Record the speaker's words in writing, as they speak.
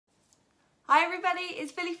Hi everybody,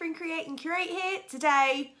 it's Phili from Create and Curate here.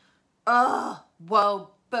 Today, World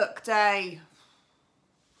Book Day.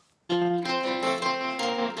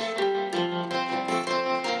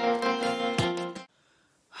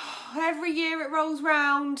 Every year it rolls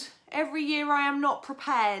round, every year I am not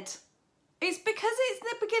prepared. It's because it's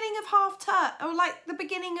the beginning of half term, or like the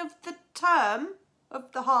beginning of the term,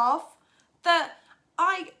 of the half, that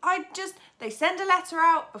they send a letter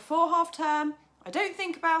out before half term. I don't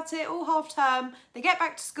think about it all half term. They get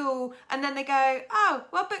back to school and then they go, oh,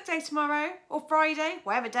 World Book Day tomorrow or Friday,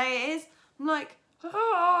 whatever day it is. I'm like,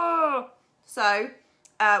 oh. So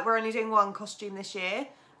we're only doing one costume this year.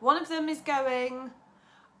 One of them is going,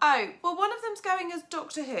 one of them's going as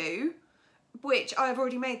Doctor Who, which I've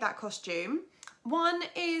already made that costume. One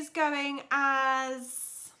is going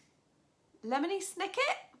as Lemony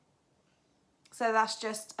Snicket. So that's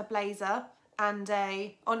just a blazer and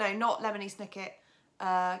not Lemony Snicket,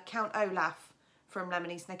 Count Olaf from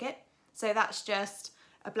Lemony Snicket. So that's just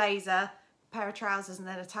a blazer, pair of trousers and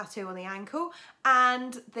then a tattoo on the ankle.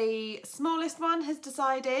 And the smallest one has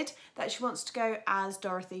decided that she wants to go as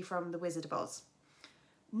Dorothy from The Wizard of Oz.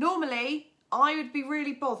 Normally, I would be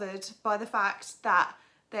really bothered by the fact that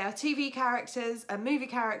they are TV characters and movie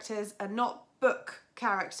characters and not book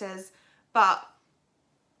characters, but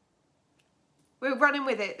we're running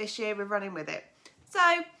with it this year, we're running with it. So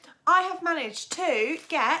I have managed to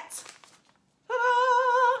get,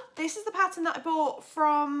 this is the pattern that I bought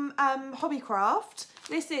from Hobbycraft.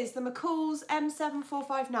 This is the McCall's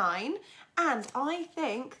M7459, and I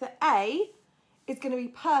think that A is going to be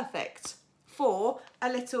perfect for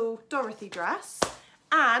a little Dorothy dress.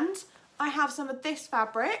 And I have some of this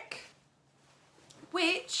fabric,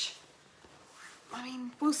 which, I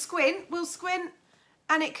mean, we'll squint,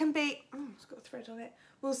 and it can be, it's got a thread on it.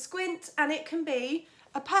 We'll squint and it can be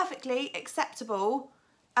a perfectly acceptable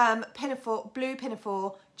pinafore, blue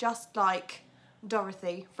pinafore, just like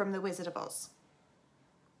Dorothy from The Wizard of Oz.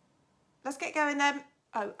 Let's get going then.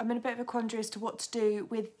 Oh, I'm in a bit of a quandary as to what to do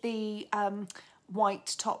with the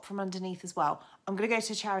white top from underneath as well. I'm going to go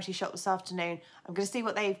to a charity shop this afternoon. I'm going to see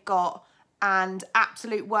what they've got, and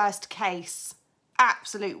absolute worst case,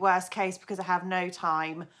 because I have no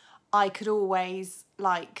time, I could always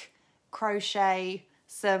like crochet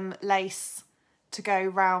some lace to go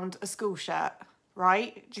round a school shirt,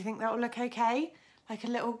 right? Do you think that will look okay? Like a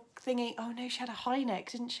little thingy. Oh no, she had a high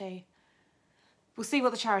neck, didn't she? We'll see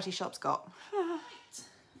what the charity shop's got.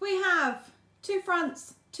 We have 2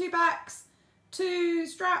 fronts, 2 backs, 2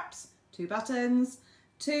 straps, 2 buttons,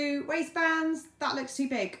 2 waistbands. That looks too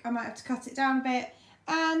big. I might have to cut it down a bit.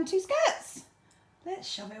 And 2 skirts. Let's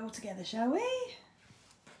shove it all together, shall we?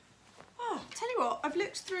 Oh, tell you what, I've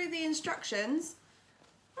looked through the instructions.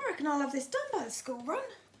 I reckon I'll have this done by the school run.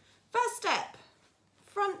 First step,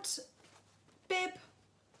 front bib,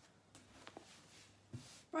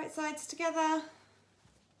 right sides together,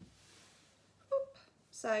 whoop,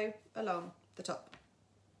 so along the top.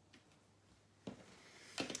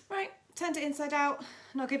 Right, turned it inside out,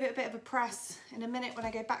 and I'll give it a bit of a press in a minute when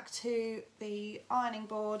I go back to the ironing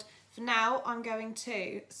board. For now, I'm going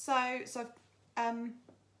to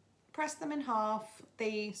press them in half,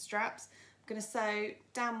 the straps. I'm going to sew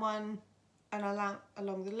down one and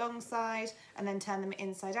along the long side, and then turn them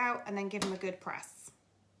inside out and then give them a good press.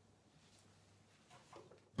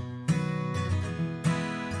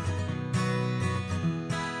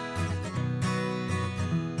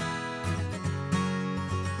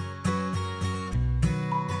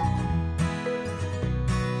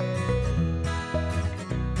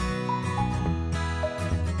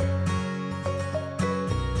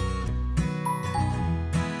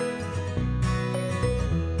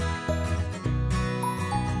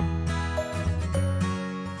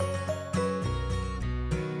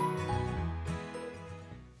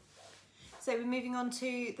 So we're moving on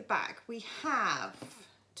to the back. We have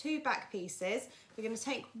 2 back pieces. We're going to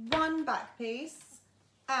take one back piece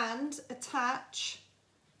and attach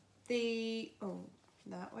the,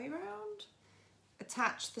 that way round.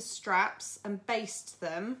 Attach the straps and baste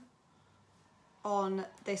them on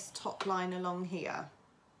this top line along here.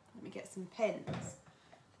 Let me get some pins.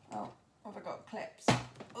 Oh, have I got clips?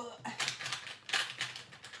 Ugh.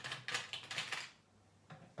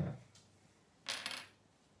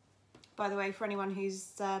 By the way, for anyone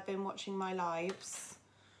who's been watching my lives,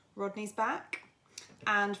 Rodney's back.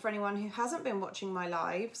 And for anyone who hasn't been watching my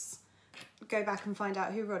lives, go back and find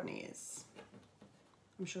out who Rodney is.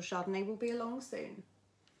 I'm sure Chardonnay will be along soon.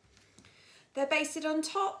 They're basted on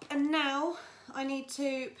top, and now I need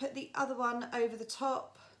to put the other one over the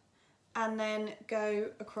top and then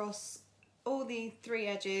go across all the 3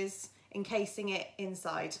 edges encasing it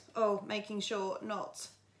inside. Oh, making sure not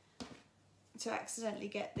to accidentally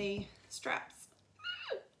get the straps.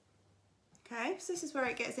 Okay, so this is where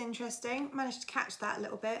it gets interesting. Managed to catch that a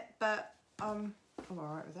little bit, but I'm all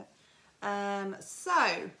right with it.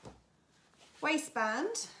 So,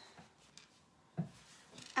 waistband,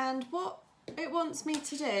 and what it wants me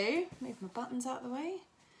to do, move my buttons out of the way,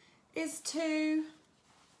 is to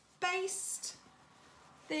baste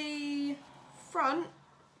the front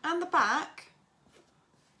and the back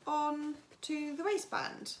onto the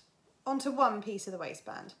waistband, onto one piece of the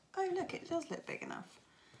waistband. Oh look, it does look big enough.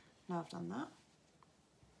 Now I've done that.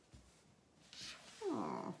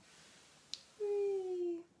 Oh.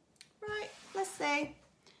 Whee. Right, let's see.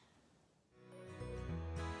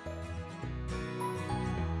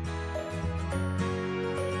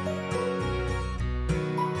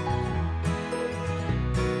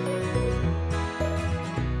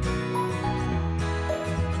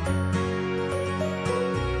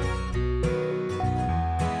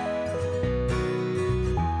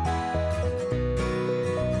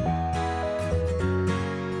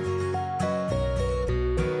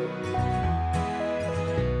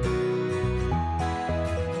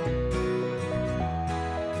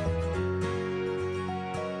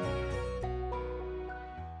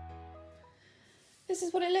 This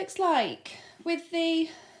is what it looks like with the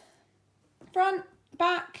front,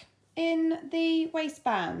 back in the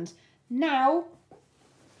waistband. Now,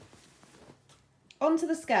 onto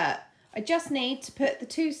the skirt. I just need to put the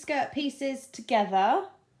two skirt pieces together.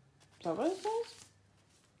 Is that what it says?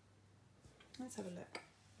 Let's have a look.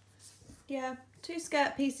 Yeah, two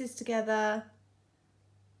skirt pieces together.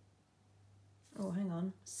 Oh, hang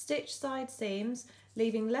on. Stitch side seams,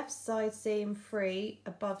 leaving left side seam free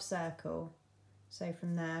above circle. So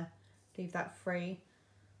from there, leave that free,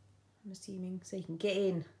 I'm assuming, so you can get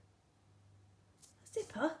in. A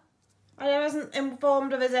zipper? I wasn't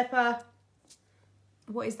informed of a zipper.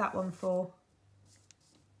 What is that one for?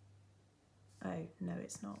 Oh, no,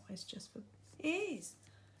 it's not. It's just for... It is.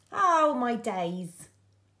 Oh, my days.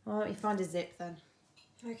 Well, let me find a zip then.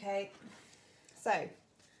 Okay, so,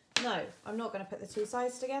 no, I'm not going to put the two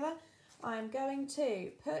sides together. I'm going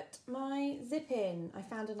to put my zip in. I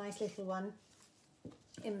found a nice little one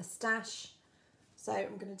in my stash, so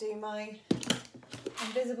I'm going to do my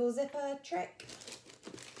invisible zipper trick.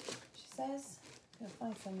 She says, I'm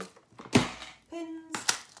going to find some pins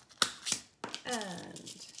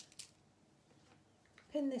and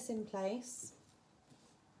pin this in place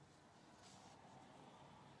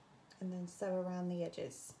and then sew around the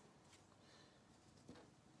edges.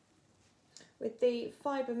 With the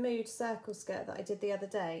Fibre Mood circle skirt that I did the other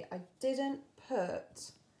day, I didn't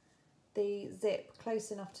put the zip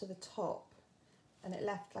close enough to the top and it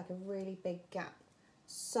left like a really big gap.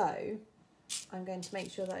 So I'm going to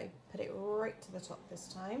make sure that I put it right to the top this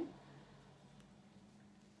time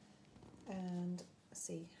and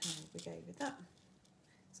see how we go with that.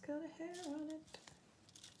 It's got a hair on it.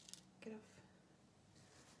 Get off.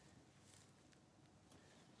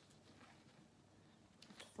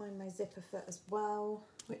 Find my zipper foot as well,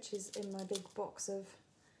 which is in my big box of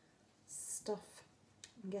stuff.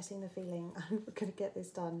 I'm getting the feeling I'm not going to get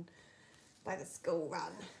this done by the school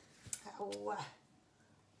run. Oh.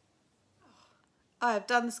 I have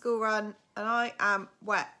done the school run and I am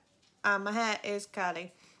wet and my hair is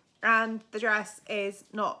curly and the dress is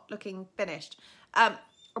not looking finished. I'll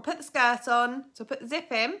put the skirt on, so I'll put the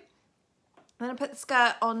zip in, then I'll put the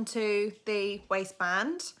skirt onto the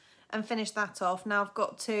waistband and finish that off. Now I've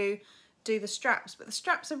got to do the straps, but the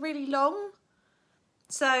straps are really long.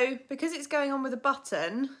 So because it's going on with a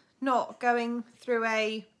button, not going through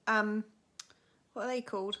a, what are they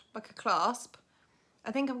called? Like a clasp.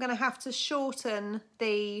 I think I'm going to have to shorten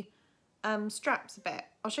the straps a bit.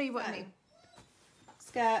 I'll show you what I mean.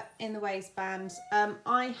 Skirt in the waistband.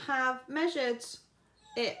 I have measured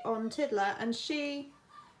it on Tiddler and so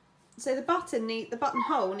the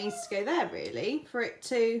buttonhole needs to go there really for it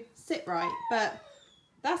to sit right, but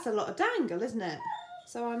that's a lot of dangle, isn't it?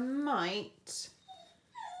 So I might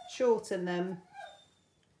shorten them,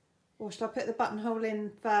 or should I put the buttonhole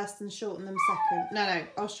in first and shorten them second? No,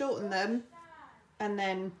 I'll shorten them and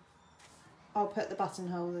then I'll put the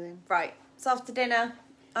buttonhole in. Right, it's after dinner.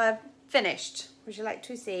 I've finished. Would you like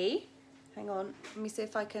to see? Hang on, let me see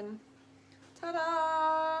if I can.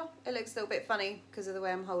 Ta-da! It looks a little bit funny because of the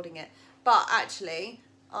way I'm holding it, but actually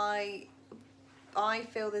I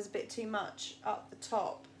feel there's a bit too much up the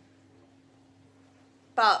top,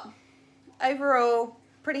 but overall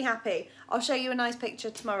pretty happy. I'll show you a nice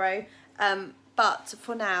picture tomorrow, but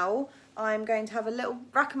for now I'm going to have a little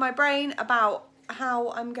rack of my brain about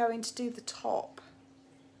how I'm going to do the top.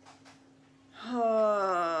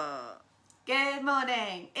 Good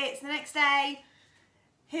morning. It's the next day.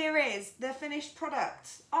 Here is the finished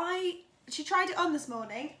product. She tried it on this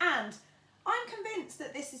morning and I'm convinced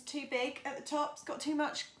that this is too big at the top. It's got too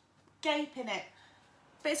much gape in it.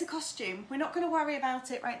 But it's a costume. We're not going to worry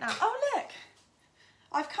about it right now. Oh, look.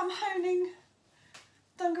 I've come honing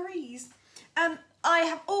dungarees. I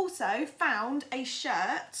have also found a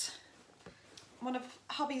shirt, one of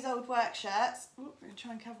hubby's old work shirts. Ooh, I'm going to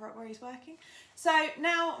try and cover up where he's working. So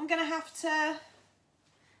now I'm going to have to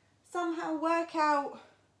somehow work out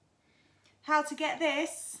how to get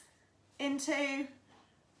this into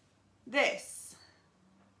this.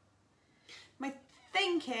 My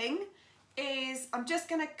thinking is I'm just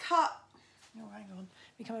going to cut, oh hang on,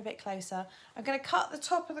 become a bit closer. I'm going to cut the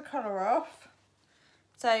top of the collar off.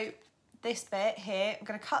 So this bit here, I'm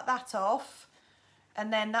going to cut that off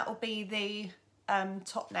and then that will be the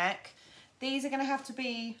top neck. These are going to have to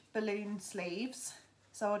be balloon sleeves.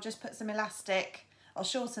 So I'll just put some elastic, I'll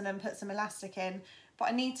shorten them, put some elastic in. But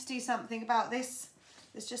I need to do something about this.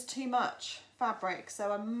 There's just too much fabric.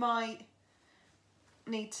 So I might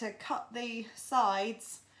need to cut the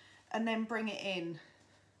sides and then bring it in.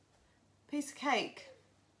 Piece of cake.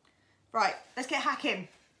 Right, let's get hacking.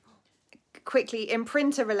 Quickly, in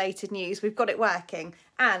printer related news, we've got it working.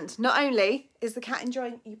 And not only is the cat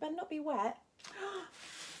enjoying, you better not be wet.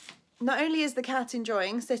 Not only is the cat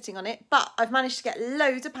enjoying sitting on it, but I've managed to get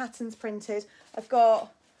loads of patterns printed. I've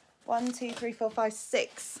got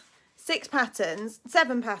 6 patterns,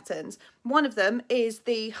 7 patterns. One of them is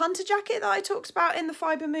the hunter jacket that I talked about in the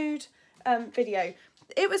Fibre Mood video.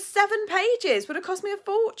 It was 7 pages, would have cost me a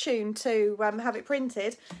fortune to have it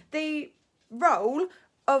printed. The roll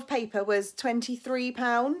of paper was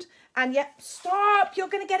 £23, and yet, stop, you're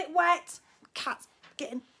gonna get it wet. Cat's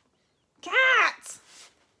getting, cat!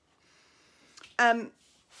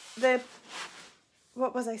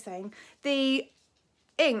 What was I saying? The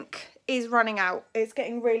ink is running out. It's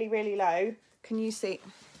getting really, really low. Can you see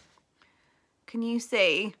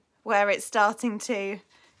where it's starting to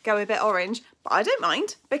go a bit orange? But I don't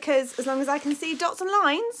mind, because as long as I can see dots and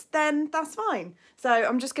lines, then that's fine. So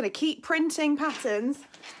I'm just going to keep printing patterns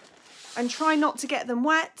and try not to get them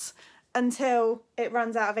wet until it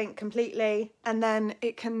runs out of ink completely, and then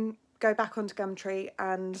it can go back onto Gumtree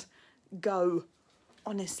and go,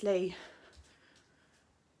 honestly.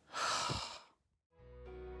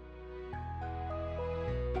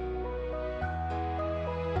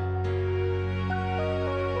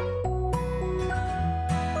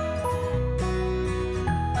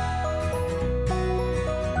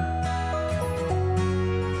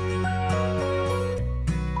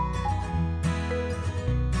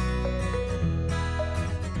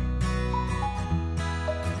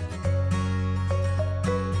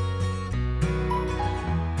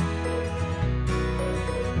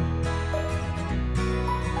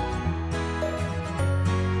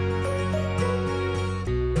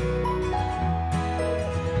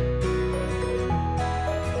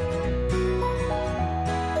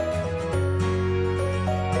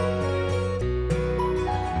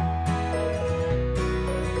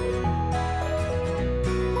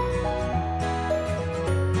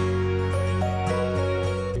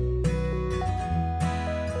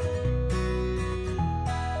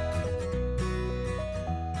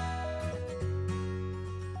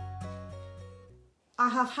 I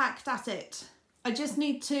have hacked at it. I just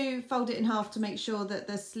need to fold it in half to make sure that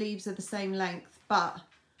the sleeves are the same length, but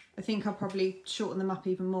I think I'll probably shorten them up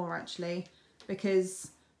even more actually, because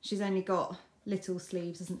she's only got little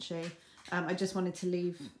sleeves, hasn't she? I just wanted to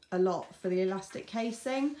leave a lot for the elastic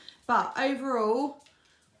casing, but overall,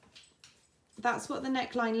 that's what the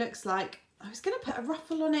neckline looks like. I was going to put a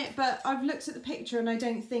ruffle on it, but I've looked at the picture and I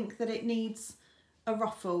don't think that it needs a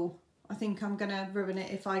ruffle. I think I'm going to ruin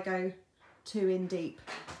it if I go too in deep.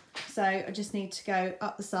 So I just need to go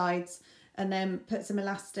up the sides and then put some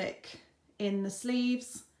elastic in the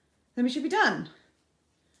sleeves. Then we should be done.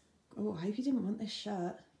 Oh, I hope you didn't want this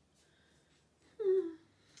shirt.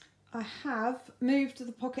 I have moved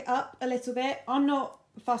the pocket up a little bit. I'm not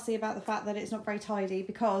fussy about the fact that it's not very tidy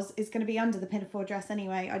because it's going to be under the pinafore dress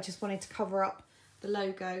anyway. I just wanted to cover up the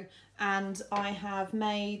logo, and I have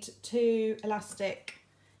made 2 elastic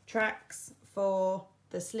tracks for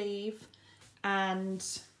the sleeve, and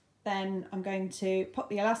then I'm going to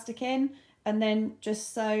pop the elastic in and then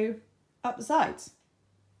just sew up the sides.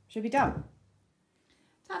 Should be done.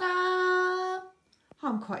 Ta-da!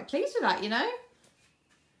 I'm quite pleased with that, you know.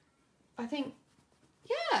 I think,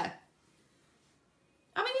 yeah.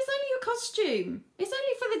 I mean, it's only a costume. It's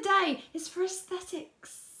only for the day. It's for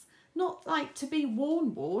aesthetics. Not like to be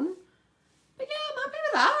worn. But yeah, I'm happy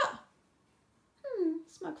with that.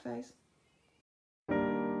 Smug face.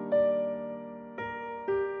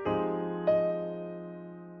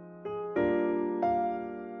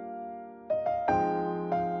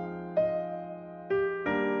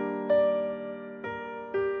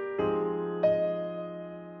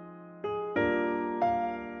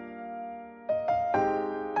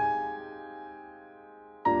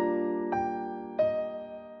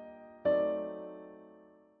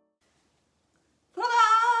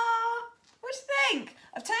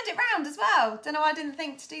 I've turned it round as well. Don't know why I didn't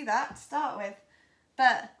think to do that to start with.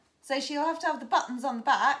 But, so she'll have to have the buttons on the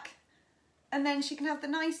back and then she can have the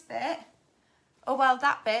nice bit, or well,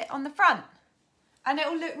 that bit on the front. And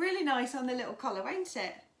it'll look really nice on the little collar, won't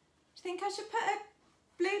it? Do you think I should put a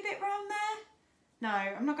blue bit round there? No,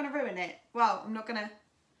 I'm not going to ruin it. Well, I'm not going to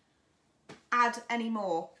add any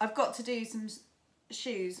more. I've got to do some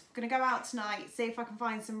shoes. I'm going to go out tonight, see if I can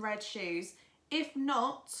find some red shoes. If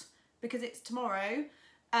not, because it's tomorrow,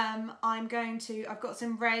 I've got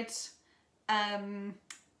some red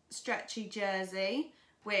stretchy jersey,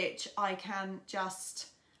 which I can just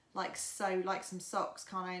like sew like some socks,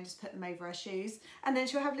 can't I, and just put them over her shoes. And then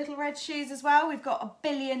she'll have little red shoes as well. We've got a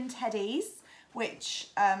billion teddies, which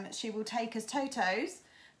she will take as Totos.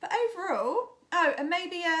 But overall, oh, and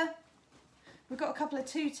maybe we've got a couple of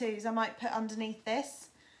tutus I might put underneath this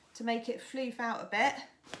to make it floof out a bit.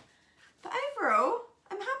 But overall,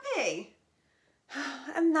 I'm happy.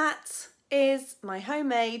 And that is my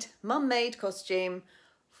homemade, mum-made costume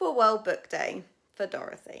for World Book Day for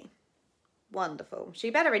Dorothy. Wonderful. She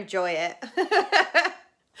better enjoy it.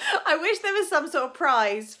 I wish there was some sort of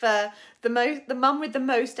prize for the mum with the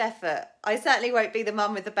most effort. I certainly won't be the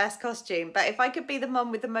mum with the best costume, but if I could be the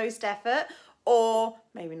mum with the most effort, or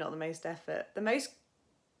maybe not the most effort, the most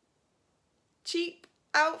cheap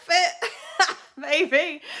outfit.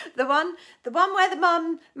 Maybe the one where the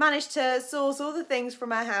mum managed to source all the things from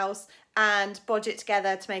her house and bodge it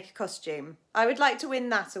together to make a costume. I would like to win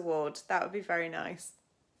that award. That would be very nice.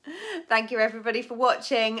 Thank you everybody for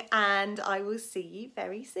watching, and I will see you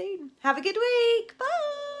very soon. Have a good week.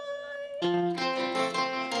 Bye.